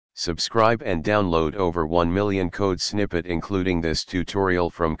Subscribe and download over 1 million code snippet including this tutorial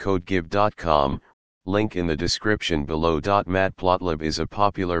from codegive.com, link in the description below. Matplotlib is a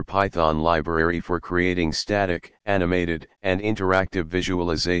popular Python library for creating static, animated, and interactive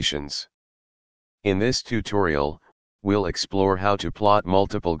visualizations. In this tutorial, we'll explore how to plot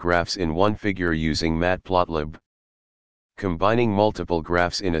multiple graphs in one figure using Matplotlib. Combining multiple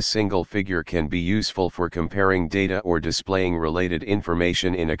graphs in a single figure can be useful for comparing data or displaying related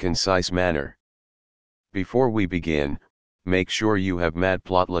information in a concise manner. Before we begin, make sure you have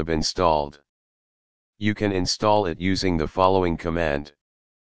Matplotlib installed. You can install it using the following command.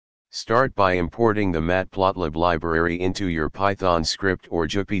 Start by importing the Matplotlib library into your Python script or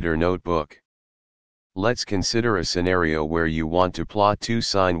Jupyter Notebook. Let's consider a scenario where you want to plot two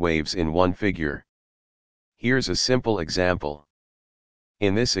sine waves in one figure. Here's a simple example.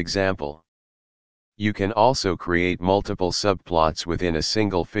 In this example, you can also create multiple subplots within a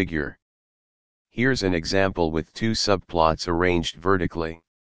single figure. Here's an example with two subplots arranged vertically.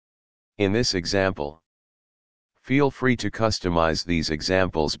 In this example, feel free to customize these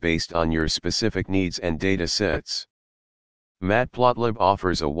examples based on your specific needs and data sets. Matplotlib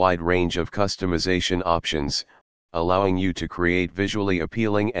offers a wide range of customization options, allowing you to create visually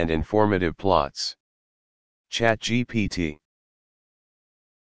appealing and informative plots. ChatGPT.